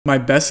My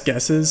best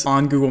guesses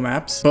on Google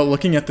Maps, but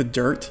looking at the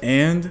dirt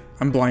and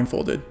I'm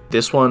blindfolded.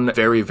 This one,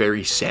 very,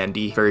 very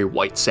sandy, very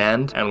white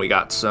sand, and we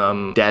got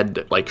some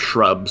dead, like,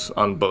 shrubs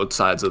on both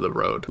sides of the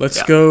road.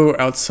 Let's go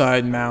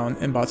outside Mound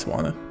in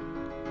Botswana.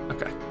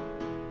 Okay.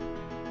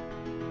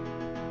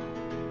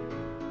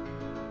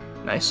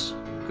 Nice.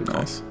 Good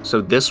call. Nice.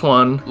 So this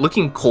one,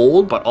 looking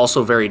cold, but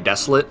also very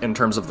desolate in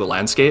terms of the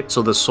landscape.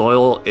 So the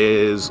soil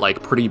is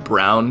like pretty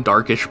brown,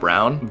 darkish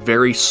brown,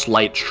 very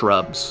slight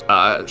shrubs,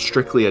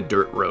 strictly a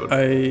dirt road.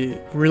 I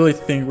really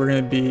think we're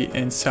gonna be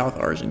in South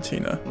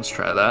Argentina. Let's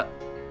try that.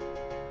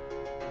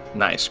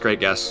 Nice, great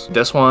guess.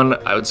 This one,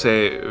 I would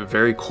say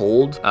very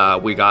cold.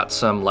 We got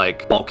some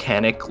like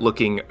volcanic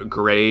looking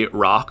gray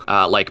rock,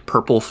 like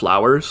purple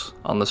flowers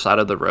on the side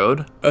of the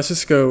road. Let's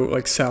just go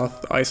like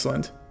South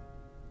Iceland.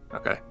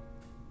 Okay.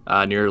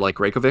 Near like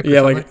Reykjavik?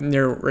 Yeah, like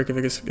near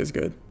Reykjavik is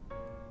good.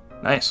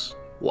 Nice.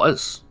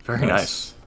 Was. Very nice.